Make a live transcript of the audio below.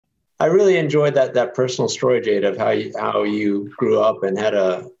I really enjoyed that personal story, Jade, of how you grew up and had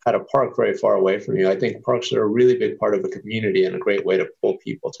a park very far away from you. I think parks are a really big part of a community and a great way to pull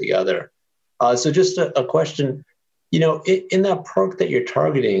people together. So just a question, in that park that you're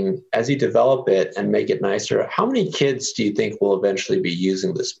targeting, as you develop it and make it nicer, how many kids do you think will eventually be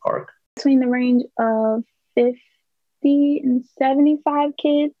using this park? Between the range of 50 and 75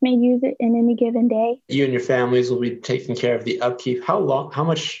 kids may use it in any given day. You and your families will be taking care of the upkeep. How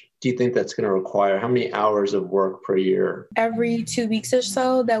much do you think that's going to require? How many hours of work per year? Every 2 weeks or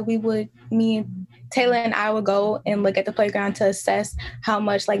so that me and Tayla and I would go and look at the playground to assess how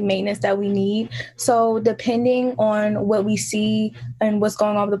much maintenance that we need. So depending on what we see and what's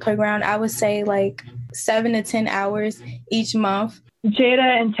going on with the playground, I would say 7 to 10 hours each month.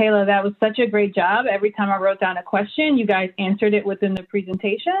 Jayda and Tayla, that was such a great job. Every time I wrote down a question, you guys answered it within the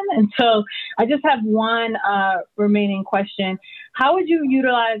presentation. And so I just have one remaining question. How would you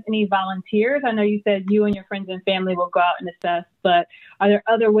utilize any volunteers? I know you said you and your friends and family will go out and assess, but are there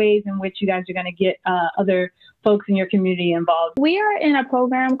other ways in which you guys are going to get other folks in your community involved? We are in a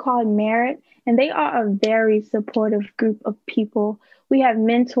program called Merit, and they are a very supportive group of people. We have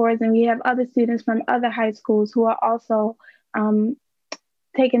mentors and we have other students from other high schools who are also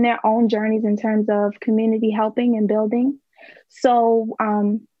taking their own journeys in terms of community helping and building. So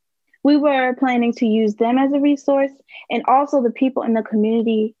we were planning to use them as a resource and also the people in the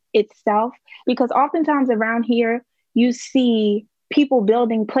community itself, because oftentimes around here, you see people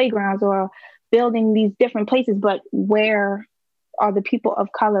building playgrounds or building these different places, but where are the people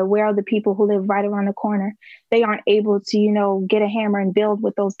of color? Where are the people who live right around the corner? They aren't able to, get a hammer and build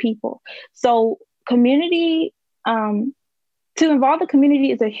with those people. So community, to involve the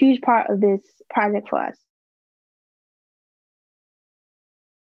community is a huge part of this project for us.